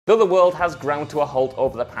Though the world has ground to a halt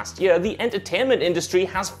over the past year, the entertainment industry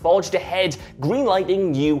has forged ahead, greenlighting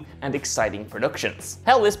new and exciting productions.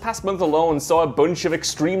 Hell, this past month alone saw a bunch of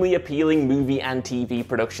extremely appealing movie and TV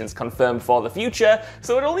productions confirmed for the future,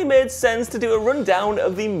 so it only made sense to do a rundown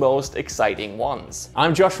of the most exciting ones.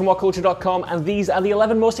 I'm Josh from WhatCulture.com, and these are the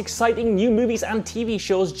 11 most exciting new movies and TV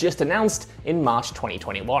shows just announced in March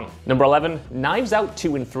 2021. Number 11, Knives Out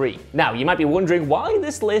 2 and 3. Now, you might be wondering why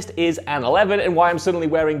this list is an 11 and why I'm suddenly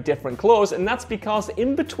wearing different clothes, and that's because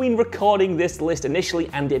in between recording this list initially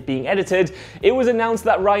and it being edited, it was announced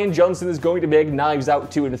that Rian Johnson is going to make Knives Out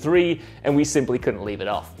 2 and 3, and we simply couldn't leave it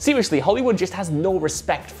off. Seriously, Hollywood just has no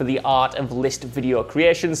respect for the art of list video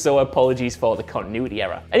creation, so apologies for the continuity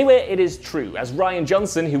error. Anyway, it is true, as Rian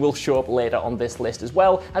Johnson, who will show up later on this list as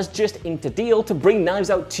well, has just inked a deal to bring Knives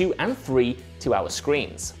Out 2 and 3 to our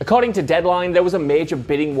screens. According to Deadline, there was a major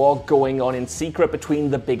bidding war going on in secret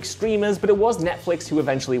between the big streamers, but it was Netflix who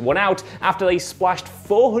eventually won out after they splashed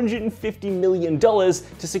 $450 million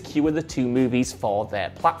to secure the two movies for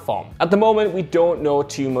their platform. At the moment, we don't know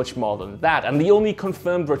too much more than that, and the only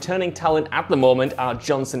confirmed returning talent at the moment are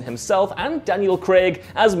Johnson himself and Daniel Craig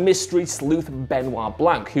as mystery sleuth Benoit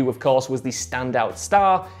Blanc, who of course was the standout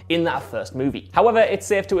star in that first movie. However, it's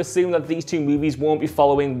safe to assume that these two movies won't be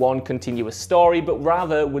following one continuous story, but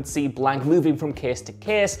rather would see Blanc moving from case to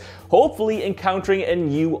case, hopefully encountering a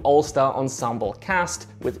new all-star ensemble cast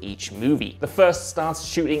with each movie. The first starts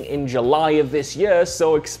shooting in July of this year,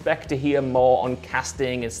 so expect to hear more on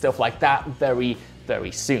casting and stuff like that very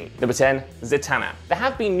soon. Number 10, Zatanna. There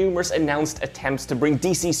have been numerous announced attempts to bring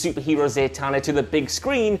DC superhero Zatanna to the big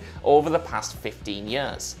screen over the past 15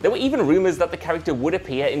 years. There were even rumors that the character would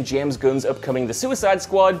appear in James Gunn's upcoming The Suicide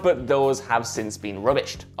Squad, but those have since been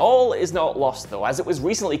rubbished. All is not lost though, as it was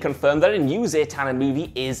recently confirmed that a new Zatanna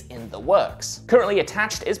movie is in the works. Currently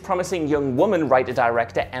attached is promising young woman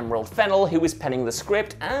writer-director Emerald Fennell, who is penning the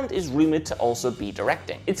script and is rumored to also be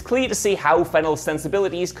directing. It's clear to see how Fennell's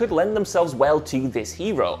sensibilities could lend themselves well to this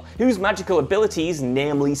hero, whose magical abilities,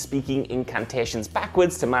 namely speaking incantations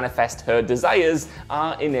backwards to manifest her desires,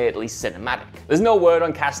 are innately cinematic. There's no word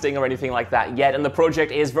on casting or anything like that yet, and the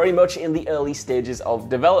project is very much in the early stages of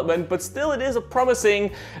development, but still it is a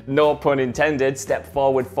promising, no pun intended, step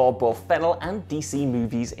forward for both Fennell and DC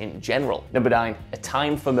movies in general. Number 9, A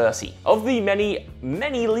Time for Mercy. Of the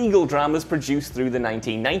many legal dramas produced through the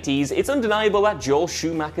 1990s, it's undeniable that Joel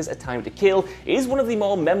Schumacher's A Time to Kill is one of the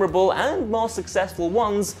more memorable and more successful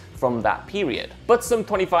ones from that period. But some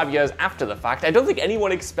 25 years after the fact, I don't think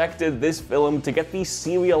anyone expected this film to get the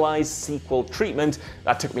serialized sequel treatment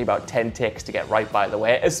that took me about 10 takes to get right, by the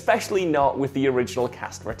way, especially not with the original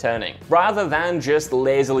cast returning. Rather than just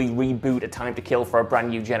lazily reboot A Time to Kill for a brand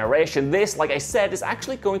new generation, this, like I said, is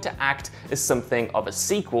actually going to act as something of a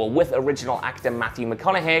sequel, with original actor Matthew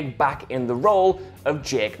McConaughey back in the role of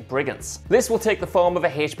Jake Brigance. This will take the form of a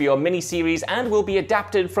HBO miniseries and will be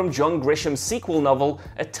adapted from John Grisham's sequel novel,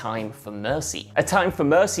 A Time for Mercy. A Time for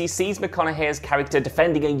Mercy sees McConaughey's character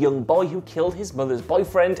defending a young boy who killed his mother's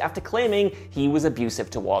boyfriend after claiming he was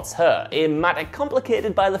abusive towards her, a matter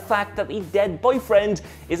complicated by the fact that the dead boyfriend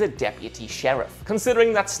is a deputy sheriff.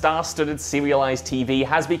 Considering that star-studded serialized TV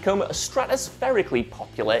has become stratospherically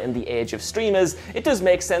popular in the age of streamers, it does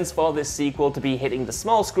make sense for this sequel to be hitting the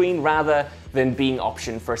small screen rather than being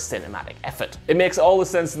optioned for a cinematic effort. It makes all the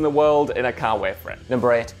sense in the world, and I can't wait for it.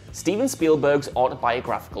 Number 8, Steven Spielberg's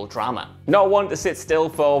autobiographical drama. Not one to sit still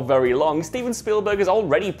for very long, Steven Spielberg is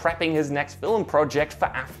already prepping his next film project for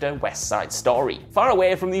after West Side Story. Far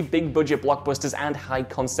away from the big budget blockbusters and high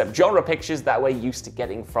concept genre pictures that we're used to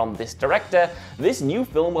getting from this director, this new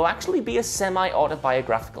film will actually be a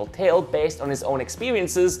semi-autobiographical tale based on his own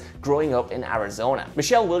experiences growing up in Arizona.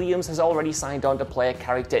 Michelle Williams has already signed on to play a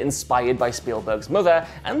character inspired by Spielberg's mother,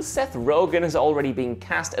 and Seth Rogen has already been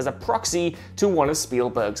cast as a proxy to one of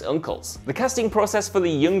Spielberg's uncles. The casting process for the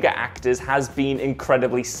younger actors has been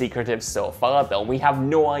incredibly secretive so far though. We have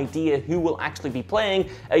no idea who will actually be playing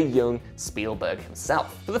a young Spielberg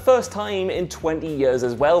himself. For the first time in 20 years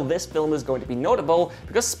as well, this film is going to be notable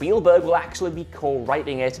because Spielberg will actually be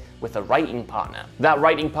co-writing it with a writing partner. That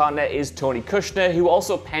writing partner is Tony Kushner, who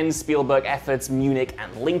also penned Spielberg efforts Munich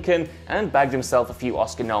and Lincoln and bagged himself a few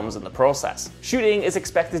Oscar noms in the process. Shooting is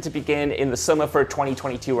expected to begin in the summer for a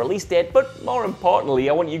 2022 release date, but more importantly,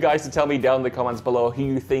 I want you guys to tell me down in the comments below who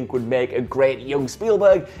you think would make a great young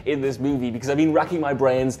Spielberg in this movie, because I've been racking my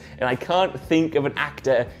brains and I can't think of an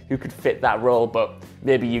actor who could fit that role, but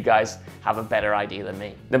maybe you guys have a better idea than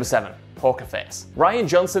me. Number 7, Poker Face. Rian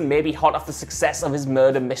Johnson may be hot off the success of his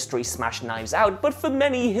murder mystery smash Knives Out, but for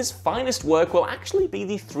many, his finest work will actually be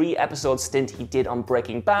the 3-episode stint he did on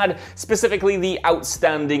Breaking Bad, specifically the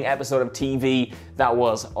outstanding episode of TV that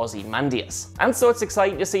was Ozymandias. And so it's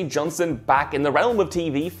exciting to see Johnson back in the realm of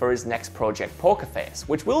TV for his next project, Poker Face,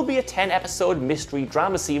 which will be a 10-episode mystery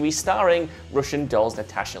drama series starring Russian Doll's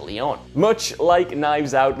Natasha Lyonne. Much like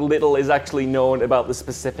Knives Out, little is actually known about the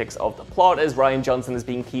specifics of the plot, as Rian Johnson has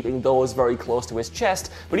been keeping those very close to his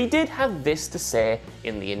chest, but he did have this to say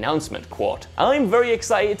in the announcement, quote, "I'm very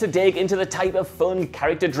excited to dig into the type of fun,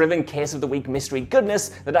 character-driven case of the week mystery goodness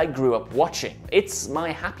that I grew up watching. It's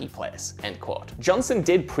my happy place," end quote. Johnson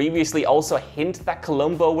did previously also hint that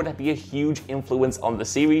Columbo would be a huge influence on the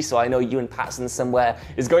series, so I know Ewan Patterson somewhere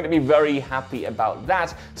is going to be very happy about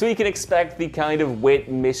that, so you can expect the kind of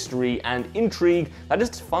wit, mystery, and intrigue that has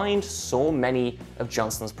defined so many of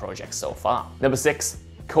Johnson's projects so far. Number 6.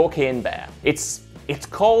 Cocaine Bear. It's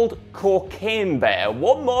called Cocaine Bear.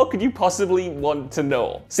 What more could you possibly want to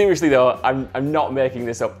know? Seriously though, I'm not making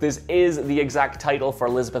this up. This is the exact title for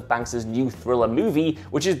Elizabeth Banks' new thriller movie,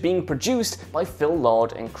 which is being produced by Phil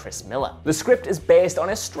Lord and Chris Miller. The script is based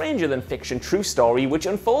on a stranger-than-fiction true story which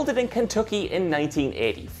unfolded in Kentucky in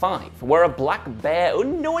 1985, where a black bear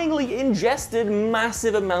unknowingly ingested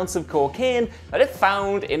massive amounts of cocaine that it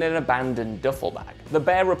found in an abandoned duffel bag. The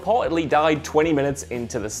bear reportedly died 20 minutes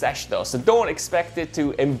into the sesh though, so don't expect it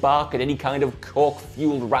to embark on any kind of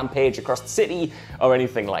coke-fueled rampage across the city or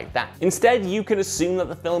anything like that. Instead, you can assume that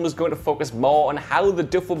the film is going to focus more on how the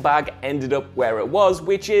duffel bag ended up where it was,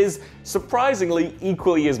 which is, surprisingly,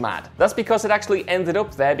 equally as mad. That's because it actually ended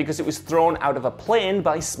up there because it was thrown out of a plane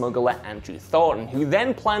by smuggler Andrew Thornton, who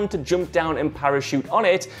then planned to jump down and parachute on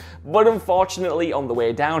it, but unfortunately on the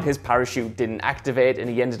way down his parachute didn't activate and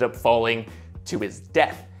he ended up falling to his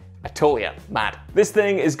death. I told ya, mad. This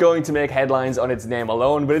thing is going to make headlines on its name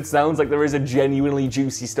alone, but it sounds like there is a genuinely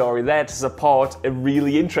juicy story there to support a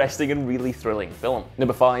really interesting and really thrilling film.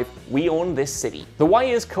 Number 5, We Own This City. The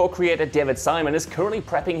Wire's co-creator David Simon is currently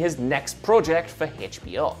prepping his next project for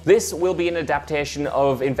HBO. This will be an adaptation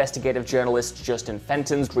of investigative journalist Justin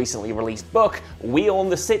Fenton's recently released book, We Own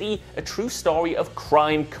the City, a true story of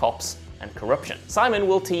crime, cops, and corruption. Simon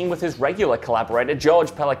will team with his regular collaborator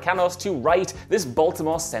George Pelecanos to write this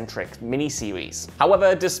Baltimore-centric miniseries.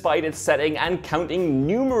 However, despite its setting and counting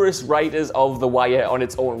numerous writers of The Wire on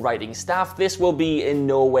its own writing staff, this will be in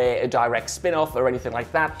no way a direct spin-off or anything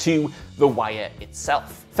like that to The Wire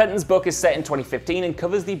itself. Fenton's book is set in 2015 and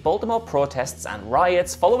covers the Baltimore protests and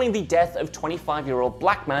riots following the death of 25-year-old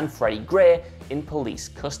black man Freddie Gray in police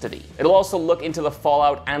custody. It'll also look into the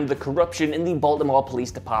fallout and the corruption in the Baltimore Police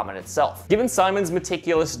Department itself. Given Simon's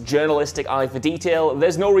meticulous journalistic eye for detail,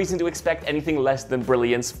 there's no reason to expect anything less than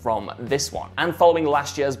brilliance from this one. And following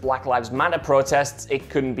last year's Black Lives Matter protests, it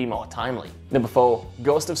couldn't be more timely. Number 4,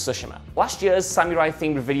 Ghost of Tsushima. Last year's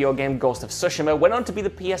samurai-themed video game Ghost of Tsushima went on to be the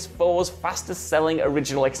PS4's fastest-selling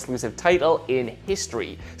original exclusive title in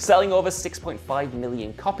history, selling over 6.5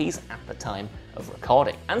 million copies at the time of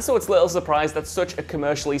recording. And so it's little surprise that such a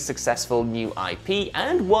commercially successful new IP,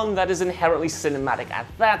 and one that is inherently cinematic at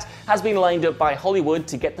that, has been lined up by Hollywood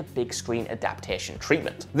to get the big screen adaptation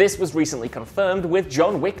treatment. This was recently confirmed, with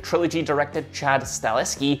John Wick trilogy director Chad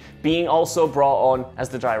Stahelski being also brought on as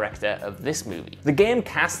the director of this movie. The game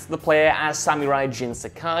casts the player as Samurai Jin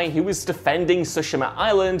Sakai, who is defending Tsushima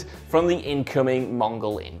Island from the incoming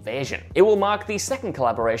Mongol invasion. It will mark the second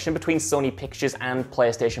collaboration between Sony Pictures and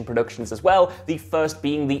PlayStation Productions as well, the first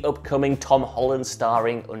being the upcoming Tom Holland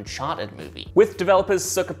starring Uncharted movie. With developers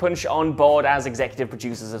Sucker Punch on board as executive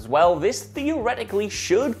producers as well, this theoretically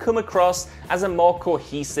should come across as a more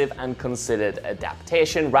cohesive and considered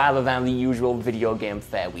adaptation rather than the usual video game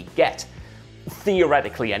fare we get.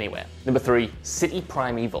 Theoretically anyway. Number 3, City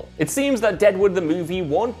Primeval. It seems that Deadwood the movie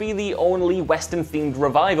won't be the only Western-themed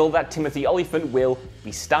revival that Timothy Olyphant will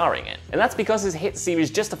be starring in. And that's because his hit series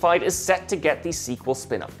Justified is set to get the sequel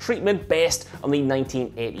spin-off treatment based on the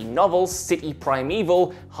 1980 novel City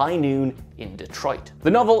Primeval, High Noon in Detroit. The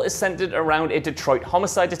novel is centered around a Detroit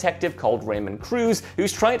homicide detective called Raymond Cruz,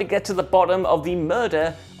 who's trying to get to the bottom of the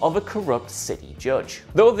murder of a corrupt city judge.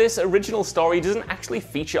 Though this original story doesn't actually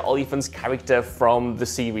feature Olyphant's character from the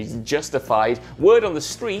series Justified, word on the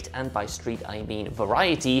street, and by street I mean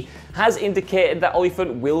Variety, has indicated that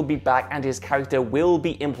Olyphant will be back and his character will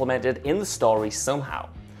be implemented in the story somehow.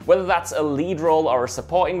 Whether that's a lead role or a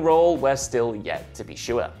supporting role, we're still yet to be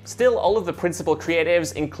sure. Still, all of the principal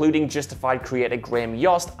creatives, including Justified creator Graham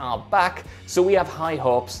Yost, are back, so we have high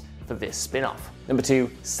hopes for this spin-off. Number 2,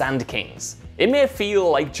 Sand Kings. It may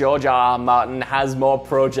feel like George R.R. Martin has more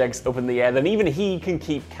projects up in the air than even he can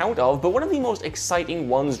keep count of, but one of the most exciting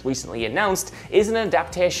ones recently announced is an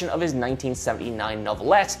adaptation of his 1979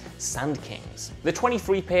 novelette, Sand Kings. The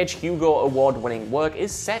 23-page Hugo Award-winning work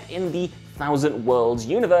is set in the Thousand Worlds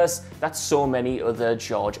universe that so many other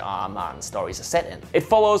George R.R. Martin stories are set in. It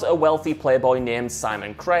follows a wealthy playboy named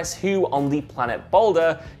Simon Kress who, on the planet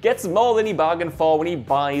Balder, gets more than he bargained for when he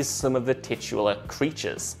buys some of the titular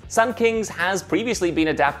creatures. Sand Kings has previously been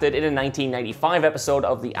adapted in a 1995 episode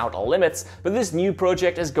of The Outer Limits, but this new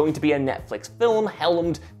project is going to be a Netflix film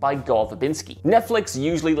helmed by Gore Verbinski. Netflix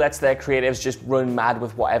usually lets their creatives just run mad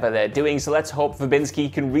with whatever they're doing, so let's hope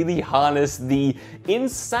Verbinski can really harness the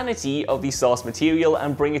insanity of the source material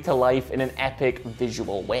and bring it to life in an epic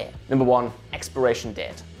visual way. Number 1. Expiration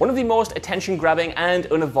date. One of the most attention-grabbing and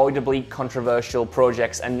unavoidably controversial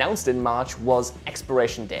projects announced in March was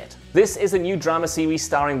Expiration Date. This is a new drama series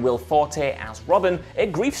starring Will Forte as Robin, a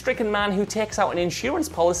grief-stricken man who takes out an insurance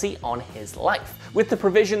policy on his life, with the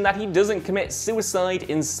provision that he doesn't commit suicide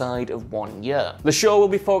inside of 1 year. The show will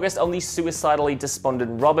be focused on the suicidally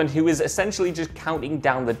despondent Robin, who is essentially just counting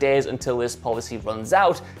down the days until this policy runs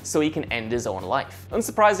out so he can end his own life.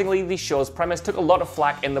 Unsurprisingly, the show's premise took a lot of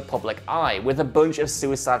flack in the public eye, with a bunch of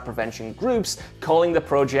suicide prevention groups calling the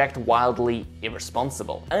project wildly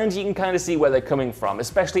irresponsible. And you can kind of see where they're coming from,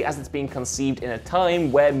 especially as it's being conceived in a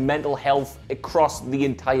time where mental health across the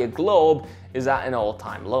entire globe is at an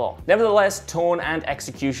all-time low. Nevertheless, tone and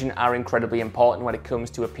execution are incredibly important when it comes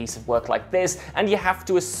to a piece of work like this, and you have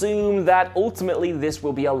to assume that ultimately this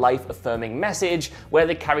will be a life-affirming message where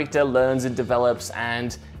the character learns and develops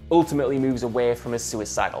and ultimately moves away from his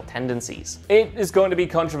suicidal tendencies. It is going to be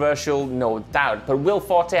controversial, no doubt, but Will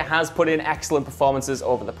Forte has put in excellent performances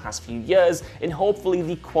over the past few years, and hopefully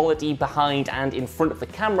the quality behind and in front of the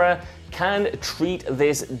camera can treat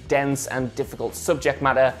this dense and difficult subject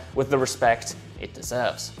matter with the respect it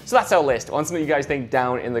deserves. So that's our list. I want to know what you guys think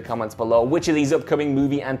down in the comments below. Which of these upcoming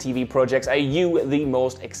movie and TV projects are you the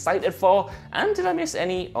most excited for? And did I miss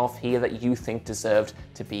any off here that you think deserved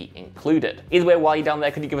to be included? Either way, while you're down there,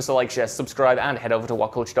 could you give us a like, share, subscribe, and head over to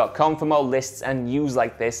whatculture.com for more lists and news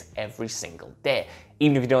like this every single day.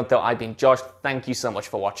 Even if you don't, though, I've been Josh. Thank you so much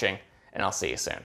for watching, and I'll see you soon.